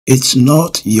It's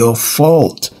not your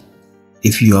fault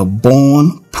if you are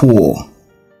born poor.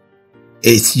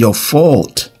 It's your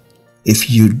fault if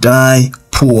you die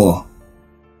poor.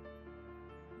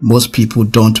 Most people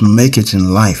don't make it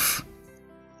in life.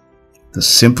 The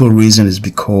simple reason is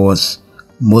because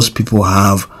most people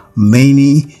have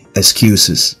many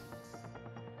excuses.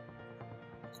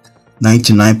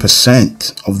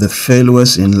 99% of the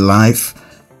failures in life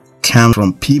come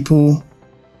from people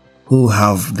who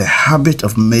have the habit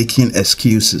of making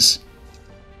excuses.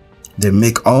 They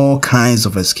make all kinds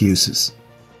of excuses.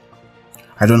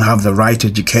 I don't have the right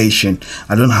education.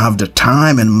 I don't have the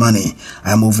time and money.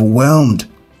 I am overwhelmed.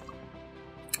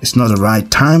 It's not the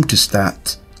right time to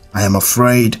start. I am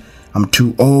afraid. I'm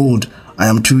too old. I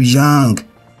am too young.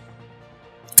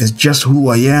 It's just who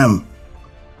I am.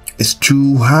 It's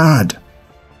too hard.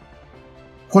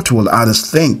 What will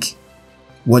others think?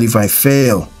 What if I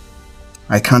fail?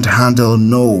 I can't handle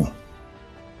no.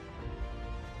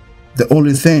 The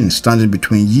only thing standing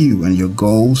between you and your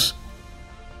goals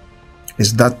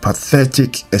is that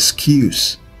pathetic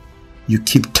excuse you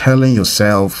keep telling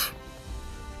yourself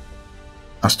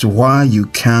as to why you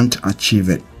can't achieve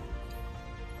it.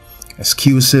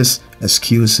 Excuses,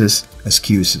 excuses,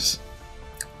 excuses.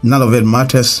 None of it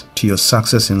matters to your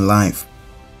success in life.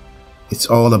 It's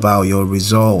all about your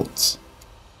results,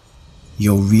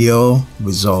 your real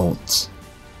results.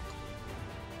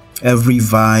 Every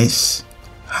vice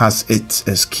has its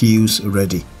excuse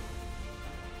ready.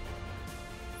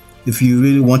 If you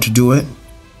really want to do it,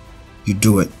 you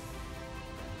do it.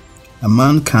 A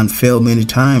man can fail many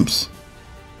times,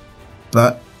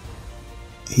 but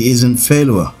he isn't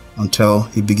failure until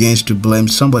he begins to blame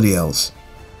somebody else.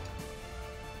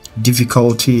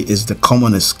 Difficulty is the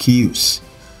common excuse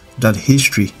that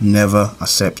history never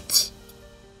accepts.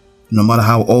 No matter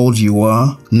how old you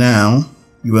are now,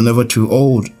 you are never too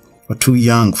old or too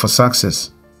young for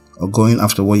success or going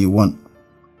after what you want.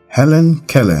 Helen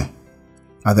Keller,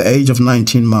 at the age of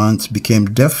 19 months, became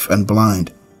deaf and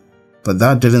blind, but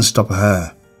that didn't stop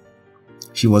her.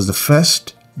 She was the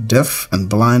first deaf and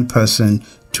blind person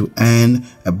to earn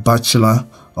a Bachelor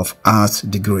of Arts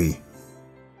degree.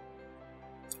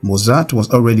 Mozart was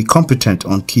already competent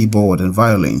on keyboard and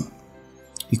violin.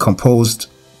 He composed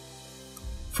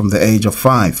from the age of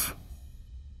 5.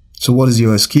 So what is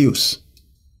your excuse?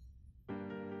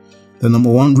 The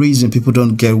number one reason people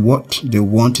don't get what they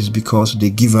want is because they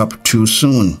give up too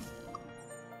soon.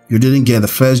 You didn't get the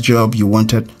first job you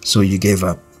wanted, so you gave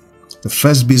up. The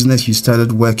first business you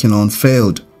started working on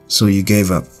failed, so you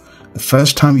gave up. The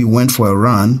first time you went for a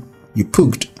run, you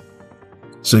pooped,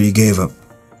 so you gave up.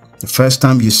 The first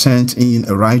time you sent in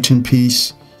a writing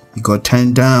piece, you got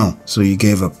turned down, so you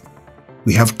gave up.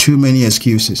 We have too many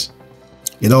excuses.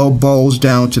 It all boils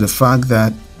down to the fact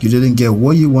that you didn't get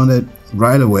what you wanted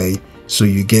right away, so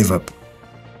you gave up.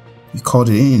 You called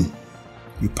it in,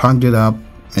 you packed it up,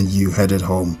 and you headed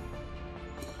home.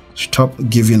 Stop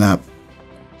giving up.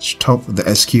 Stop the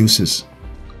excuses.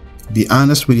 Be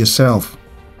honest with yourself.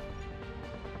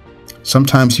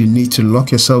 Sometimes you need to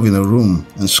lock yourself in a room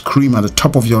and scream at the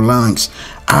top of your lungs,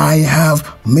 I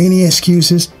have many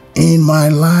excuses in my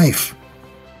life.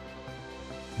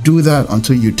 Do that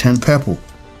until you turn purple.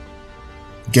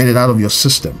 Get it out of your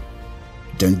system.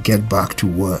 Then get back to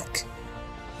work.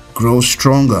 Grow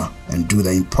stronger and do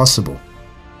the impossible.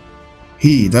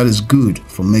 He that is good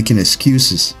for making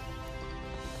excuses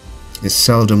is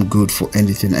seldom good for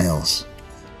anything else.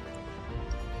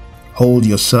 Hold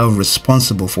yourself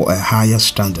responsible for a higher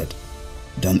standard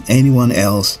than anyone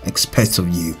else expects of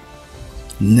you.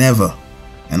 Never,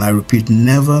 and I repeat,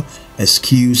 never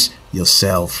excuse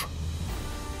yourself.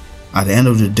 At the end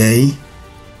of the day,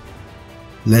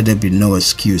 let there be no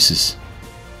excuses,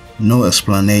 no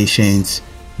explanations,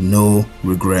 no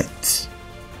regrets.